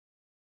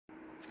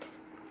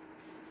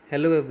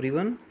Hello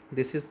everyone,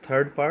 this is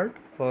third part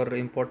for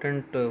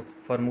important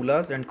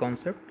formulas and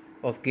concept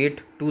of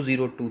gate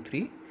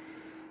 2023.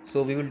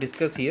 So we will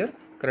discuss here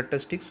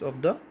characteristics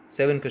of the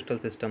 7 crystal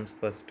systems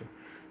first.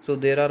 So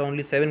there are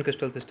only 7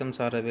 crystal systems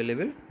are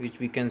available, which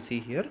we can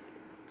see here.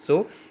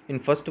 So in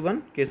first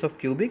one, case of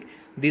cubic,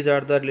 these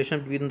are the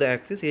relation between the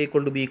axis A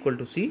equal to B equal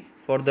to C.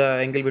 For the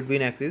angle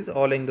between axes,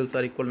 all angles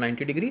are equal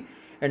 90 degree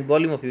and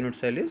volume of unit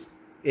cell is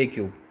A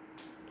cube.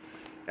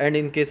 And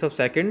in case of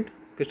second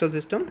crystal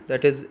system,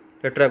 that is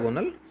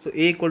tetragonal, so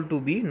A equal to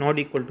B not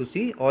equal to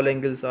C, all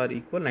angles are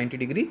equal 90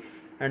 degree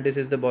and this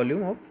is the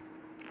volume of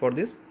for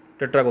this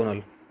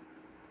tetragonal.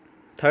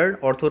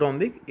 Third,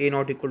 orthorhombic, A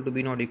not equal to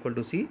B not equal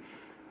to C,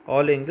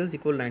 all angles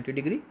equal 90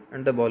 degree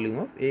and the volume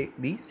of A,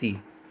 B,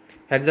 C.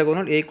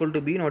 Hexagonal, A equal to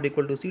B not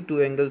equal to C,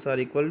 two angles are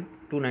equal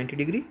to 90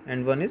 degree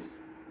and one is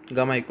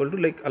gamma equal to,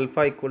 like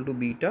alpha equal to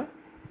beta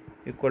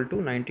equal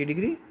to 90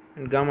 degree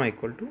and gamma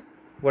equal to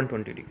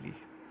 120 degree.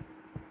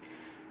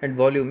 And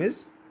volume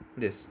is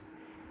this.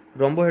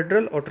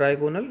 Rhombohedral or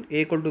trigonal,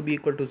 A equal to B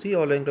equal to C,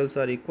 all angles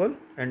are equal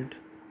and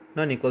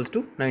none equals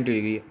to 90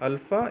 degree.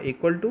 Alpha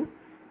equal to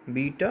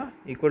beta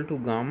equal to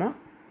gamma,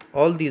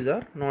 all these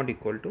are not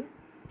equal to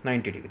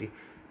 90 degree.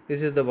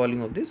 This is the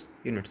volume of this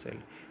unit cell.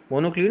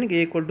 Monoclinic,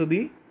 A equal to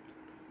B,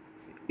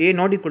 A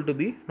not equal to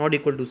B not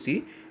equal to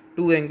C,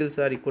 two angles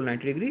are equal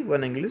 90 degree,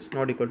 one angle is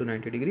not equal to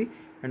 90 degree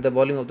and the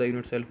volume of the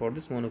unit cell for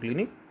this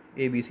monoclinic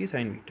ABC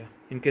sin beta.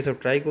 In case of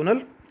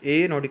trigonal,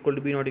 A not equal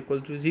to B not equal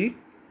to C,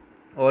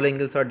 all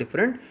angles are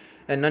different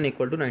and none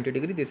equal to 90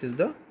 degree. This is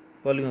the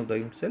volume of the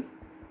unit cell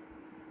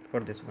for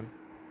this one.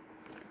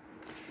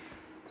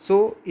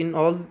 So in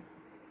all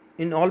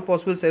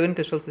possible 7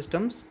 crystal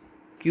systems,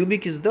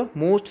 cubic is the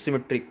most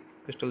symmetric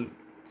crystal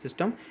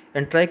system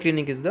and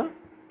triclinic is the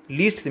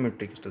least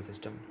symmetric crystal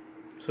system.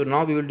 So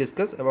now we will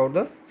discuss about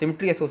the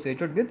symmetry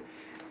associated with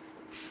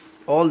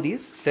all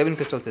these 7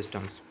 crystal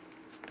systems.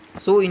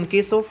 So in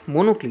case of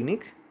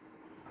monoclinic,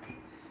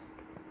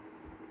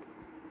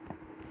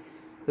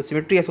 the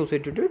symmetry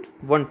associated with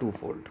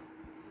 1-2-fold.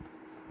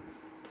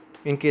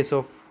 In case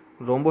of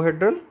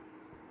rhombohedral,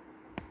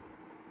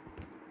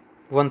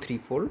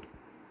 1-3-fold.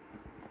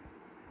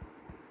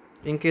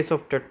 In case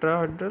of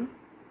tetrahedral,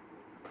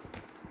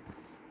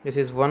 this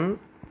is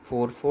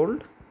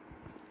 1-4-fold.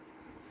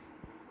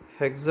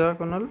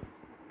 Hexagonal,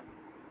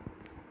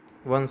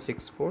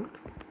 1-6-fold.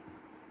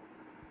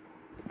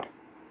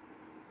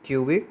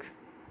 Cubic,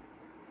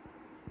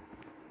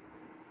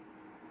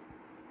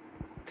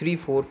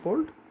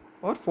 3-4-fold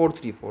or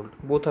 4-3-fold,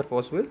 both are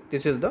possible.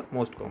 This is the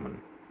most common.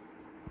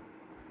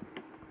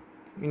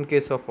 In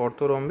case of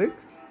orthorhombic,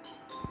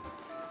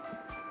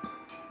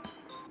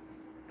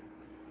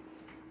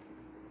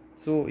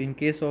 so in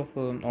case of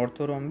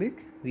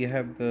orthorhombic, we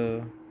have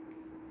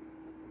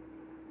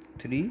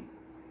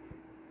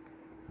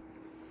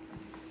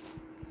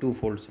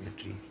 3-2-fold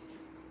symmetry.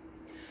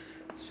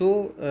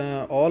 So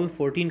all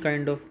 14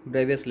 kind of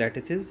Bravais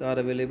lattices are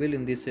available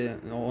in this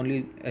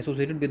only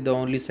associated with the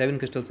only 7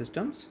 crystal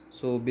systems.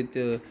 So with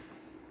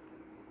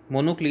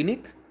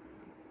monoclinic,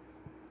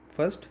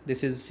 first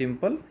this is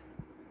simple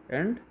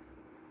and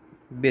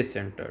base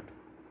centered,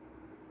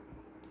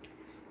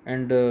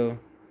 and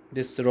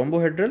this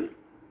rhombohedral,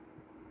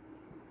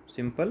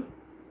 simple,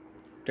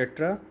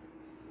 tetra,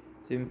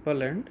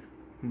 simple and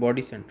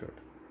body centered,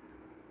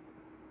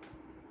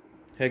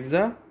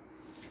 hexa,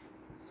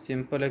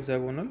 simple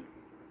hexagonal,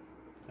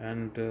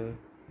 and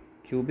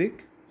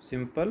cubic,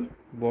 simple,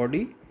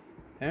 body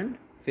and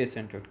face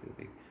centered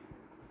cubic.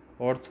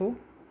 Ortho,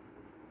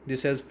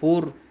 this has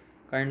 4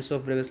 kinds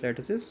of Bravais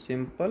lattices: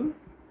 simple,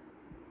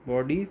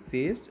 body,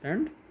 face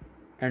and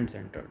end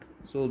centered.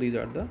 So these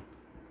are the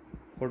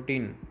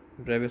 14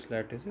 Bravais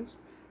lattices.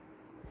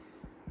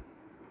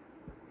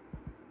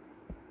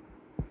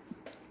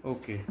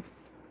 Okay.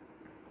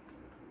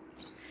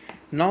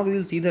 Now we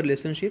will see the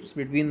relationships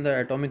between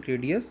the atomic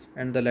radius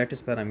and the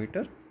lattice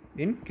parameter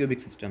in cubic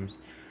systems.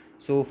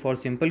 So for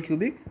simple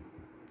cubic,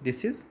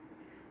 this is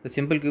the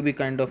simple cubic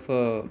kind of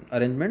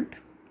arrangement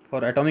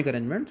for atomic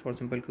arrangements for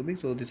simple cubic.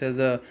 So this has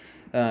a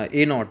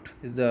A naught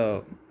is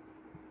the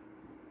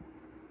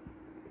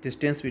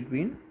distance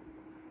between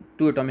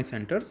two atomic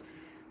centers.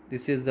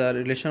 This is the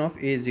relation of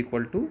A is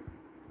equal to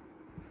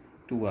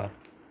 2R.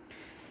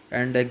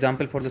 And the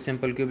example for the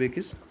simple cubic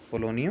is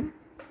polonium.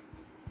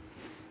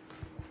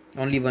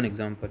 Only one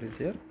example is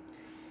here.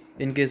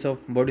 In case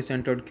of body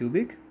centered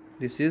cubic,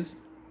 this is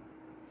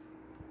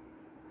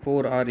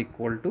 4R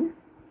equal to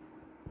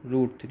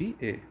root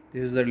 3A.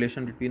 This is the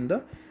relation between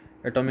the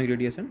atomic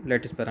radius and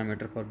lattice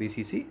parameter for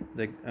BCC.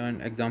 An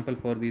example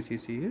for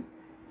BCC is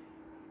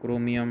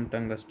chromium,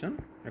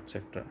 tungsten,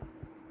 etc.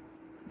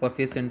 For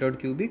face centered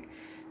cubic,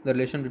 the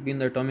relation between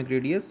the atomic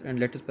radius and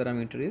lattice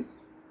parameter is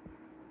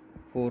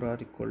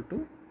 4R equal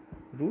to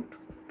root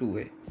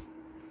 2A.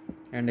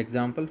 And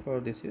example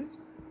for this is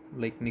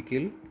like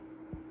nickel,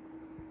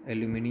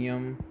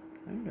 aluminium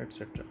and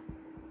etc.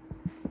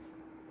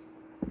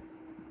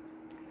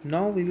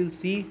 Now we will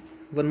see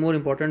one more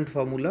important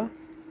formula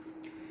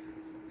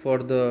for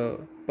the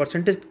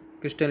percentage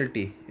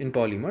crystallinity in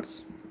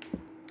polymers.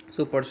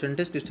 So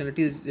percentage crystallinity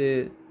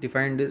is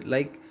defined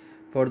like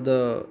for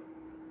the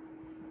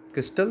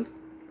crystal,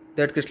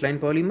 that crystalline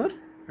polymer,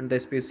 and the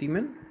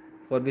specimen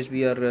for which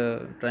we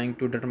are trying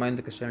to determine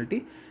the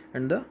crystallinity,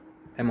 and the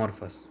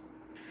amorphous.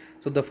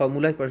 So the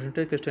formula is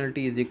percentage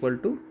crystallinity is equal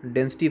to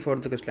density for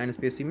the crystalline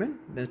specimen,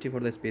 density for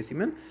the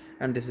specimen,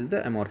 and this is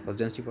the amorphous,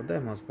 density for the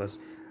amorphous.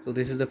 So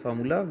this is the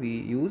formula we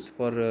use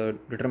for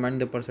determining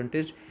the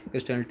percentage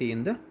crystallinity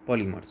in the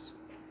polymers.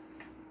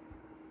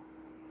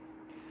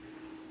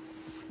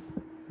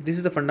 This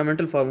is the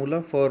fundamental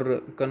formula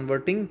for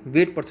converting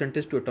weight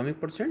percentage to atomic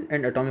percent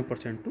and atomic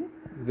percent to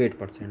weight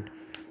percent.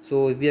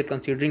 So if we are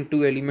considering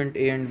two element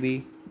A and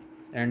B,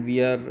 and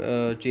we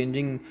are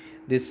changing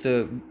this,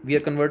 we are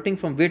converting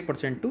from weight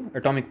percent to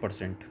atomic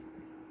percent,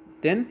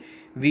 then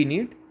we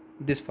need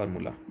this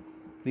formula.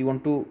 We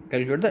want to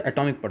calculate the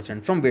atomic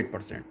percent from weight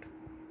percent,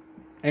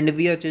 and if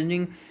we are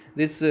changing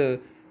this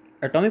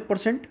atomic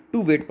percent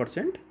to weight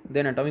percent,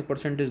 then atomic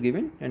percent is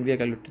given and we are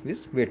calculating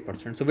this weight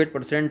percent. So weight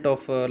percent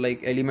of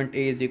like element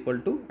A is equal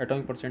to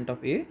atomic percent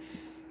of A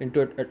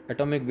into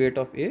atomic weight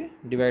of A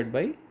divided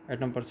by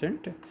atom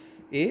percent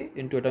A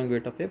into atomic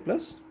weight of A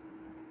plus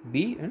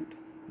B, and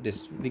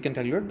this we can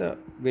calculate the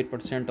weight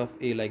percent of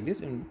A like this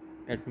and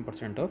atom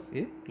percent of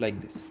A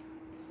like this.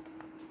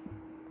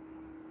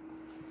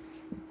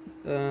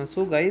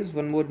 So guys,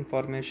 one more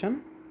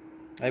information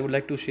I would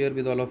like to share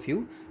with all of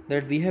you,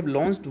 that we have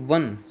launched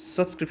one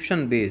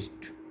subscription based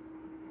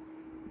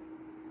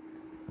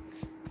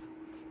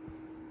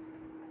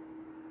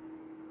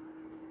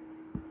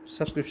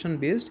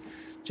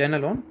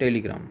channel on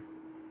Telegram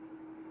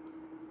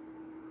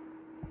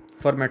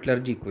for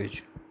metallurgy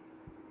quiz.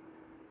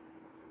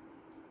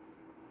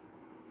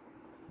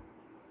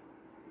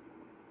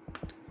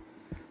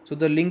 So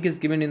the link is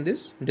given in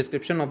this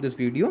description of this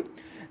video,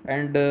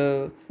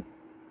 and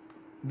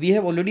we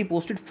have already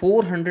posted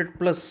 400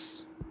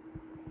 plus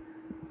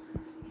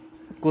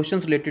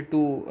questions related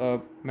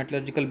to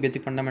metallurgical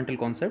basic fundamental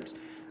concepts.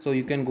 So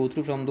you can go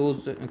through from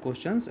those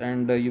questions,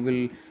 and you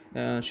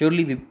will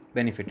surely be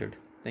benefited.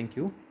 Thank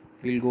you.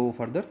 We'll go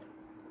further.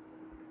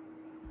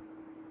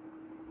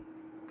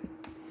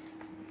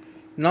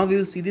 Now we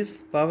will see this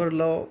power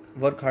law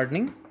work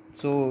hardening.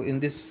 So in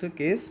this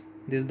case,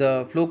 this is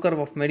the flow curve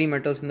of many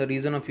metals in the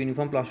region of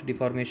uniform plastic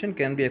deformation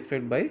can be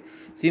expressed by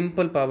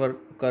simple power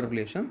curve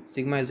relation.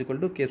 Sigma is equal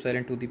to K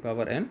epsilon to the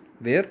power n,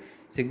 where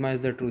sigma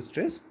is the true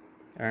stress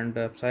and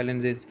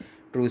epsilon is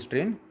true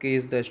strain, K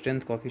is the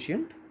strength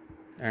coefficient,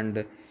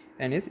 and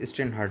n is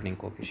strain hardening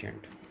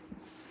coefficient.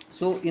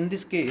 So in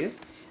this case,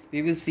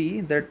 we will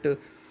see that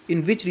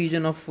in which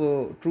region of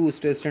true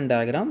stress strain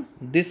diagram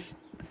this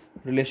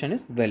relation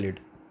is valid.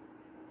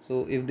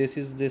 So if this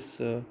is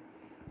this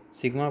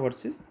sigma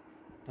versus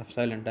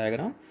epsilon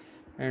diagram,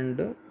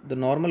 and the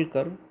normal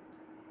curve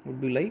would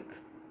be like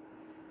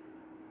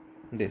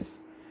this.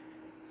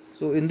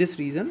 So in this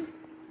region,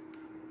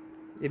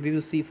 if we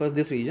will see first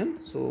this region,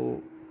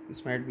 so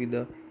this might be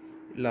the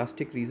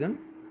elastic region,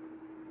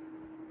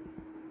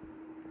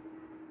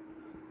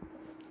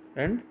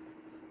 and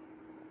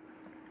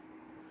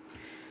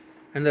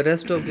the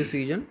rest of this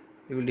region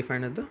we will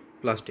define as the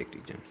plastic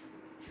region.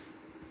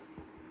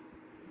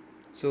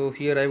 So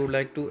here I would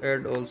like to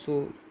add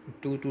also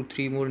 2 to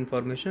 3 more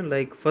information,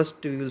 like first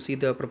we will see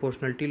the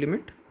proportionality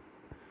limit,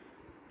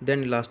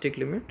 then elastic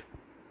limit,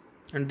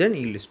 and then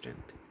yield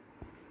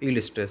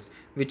stress,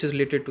 which is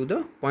related to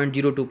the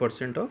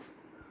 0.02% of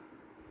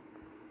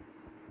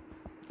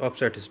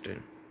offset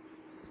strain.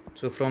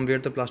 So from where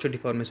the plastic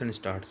deformation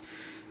starts,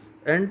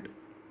 and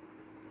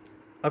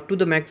up to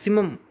the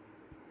maximum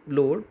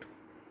load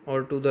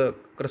or to the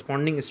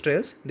corresponding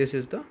stress, this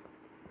is the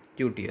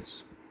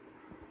QTS.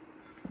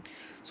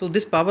 So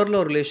this power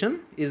law relation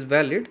is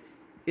valid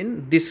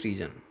in this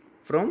region,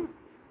 from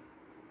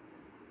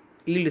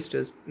yield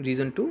stress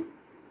region to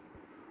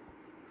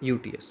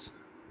UTS.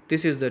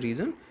 This is the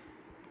region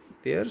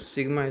where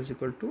sigma is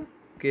equal to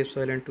K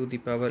epsilon to the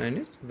power n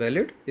is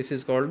valid. This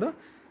is called the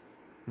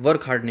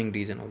work hardening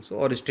region also,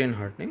 or strain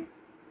hardening.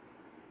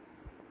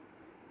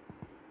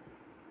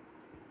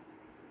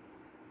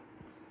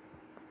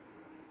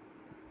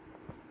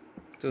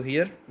 So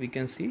here we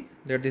can see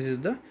that this is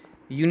the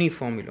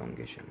uniform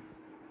elongation.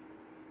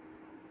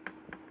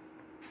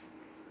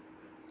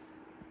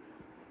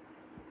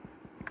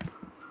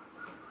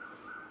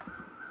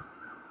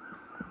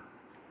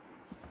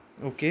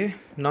 Okay,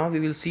 now we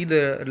will see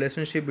the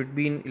relationship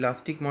between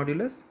elastic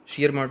modulus,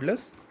 shear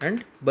modulus,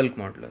 and bulk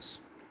modulus.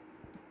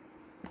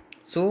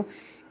 So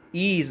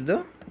E is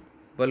the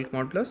bulk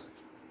modulus,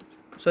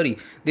 sorry,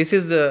 this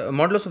is the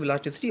modulus of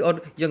elasticity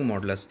or Young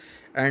modulus,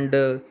 and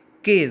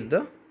K is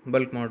the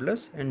bulk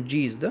modulus, and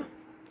G is the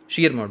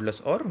shear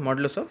modulus or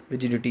modulus of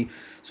rigidity.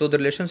 So the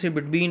relationship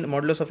between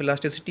modulus of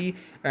elasticity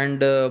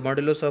and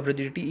modulus of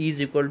rigidity is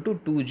equal to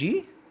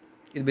 2G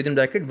within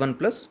bracket 1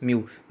 plus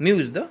mu. Mu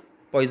is the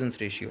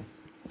Poisson's ratio,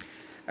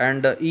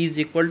 and E is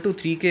equal to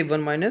 3K 1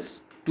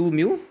 minus 2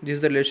 mu. This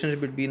is the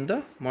relationship between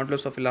the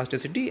modulus of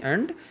elasticity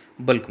and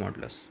bulk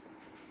modulus.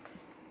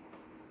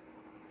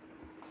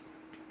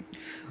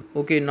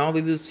 Okay, now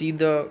we will see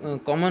the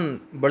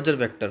common Berger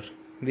vector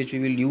which we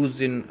will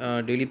use in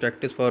daily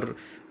practice for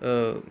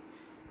uh,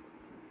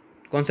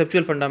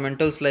 conceptual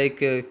fundamentals like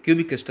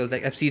cubic crystals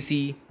like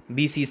FCC,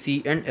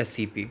 BCC and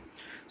SCP.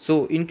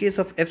 So in case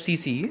of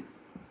FCC,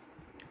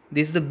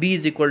 this is the B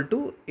is equal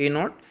to A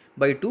naught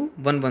by 2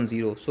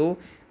 110. So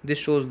this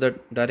shows the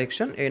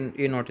direction, and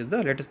A naught is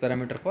the latest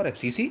parameter for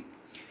FCC.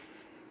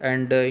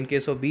 And in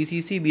case of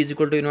BCC, B is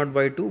equal to A naught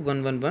by 2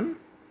 111,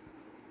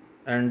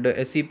 and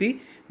SCP,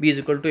 B is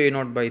equal to A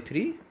naught by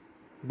 3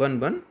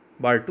 11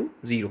 bar to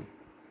 0.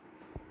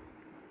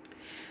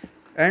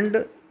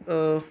 And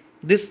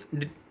this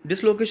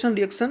dislocation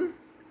reaction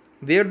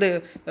where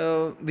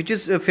the which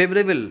is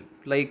favorable,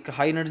 like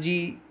high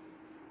energy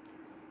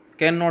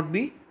cannot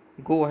be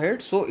go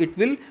ahead, so it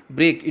will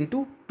break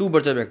into two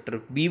Berger vector.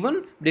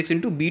 B1 breaks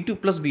into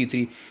B2 plus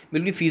B3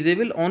 will be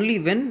feasible only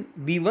when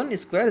B1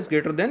 square is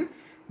greater than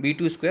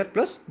B2 square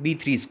plus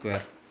B3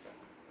 square.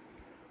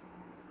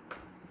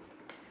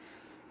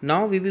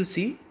 Now we will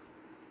see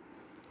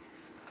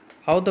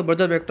how the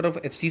Berger vector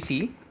of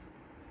FCC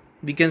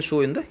we can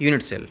show in the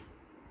unit cell.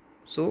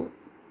 So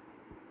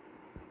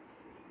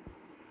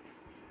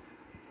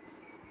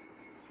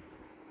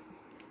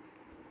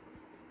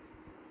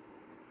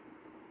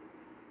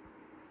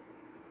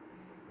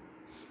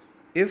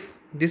if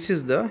this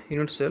is the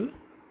unit cell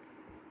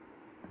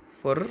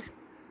for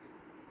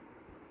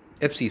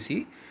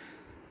FCC,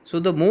 so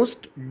the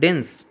most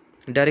dense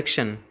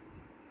direction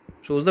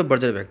shows the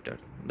Berger vector,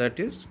 that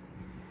is,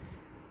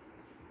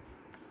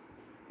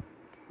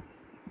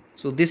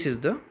 so this is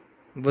the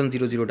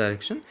 100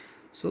 direction,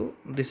 so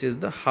this is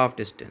the half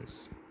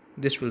distance.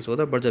 This will show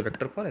the Berger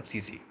vector for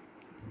FCC.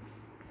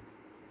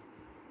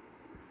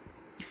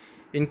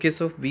 In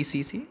case of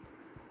BCC,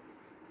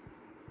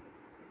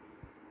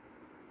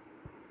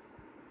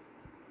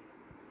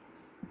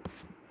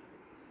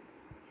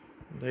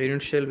 the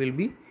unit cell will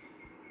be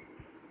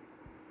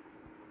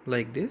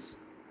like this.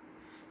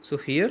 So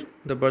here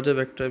the Berger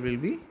vector will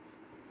be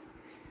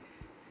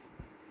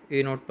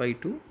A naught by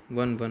 2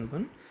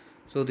 111.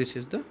 So this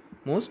is the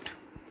most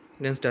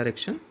dense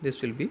direction.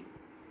 This will be,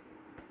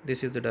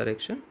 this is the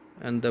direction,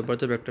 and the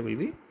Berger vector will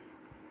be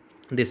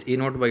this A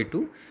naught by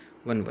 2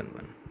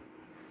 111.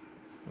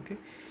 Okay,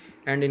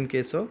 and in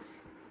case of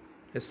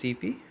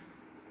SCP,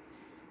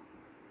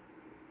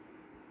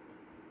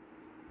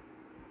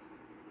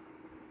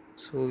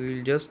 so we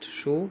will just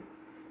show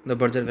the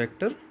Berger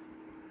vector.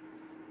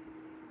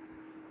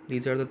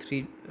 These are the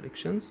three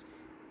directions,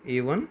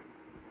 A1,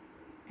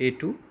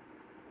 A2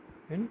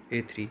 and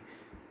A3.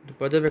 The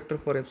Berger vector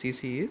for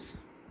FCC is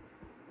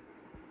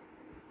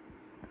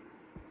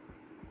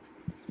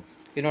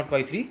A naught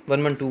by 3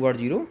 112 bar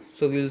 0.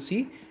 So we will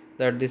see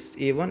that this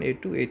A1,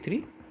 A2,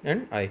 A3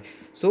 and I.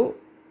 So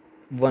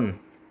 1,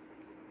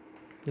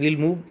 we will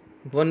move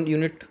 1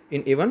 unit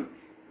in A1,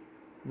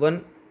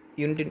 1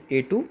 unit in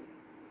A2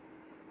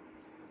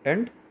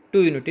 and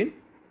 2 unit in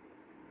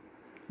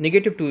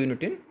negative 2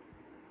 unit in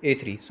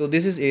A3. So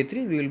this is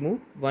A3, we will move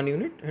 1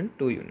 unit and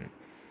 2 unit.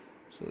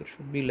 So it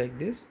should be like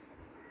this,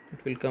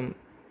 it will come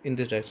in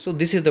this direction. So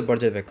this is the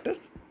Berger vector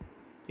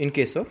in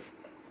case of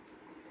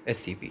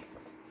SCP.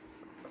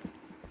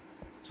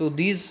 So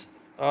these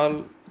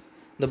are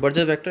the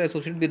Berger vector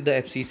associated with the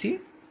FCC,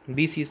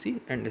 BCC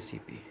and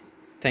SCP.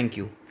 Thank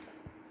you.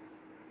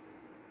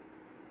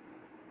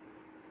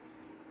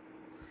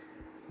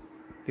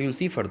 We will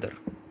see further.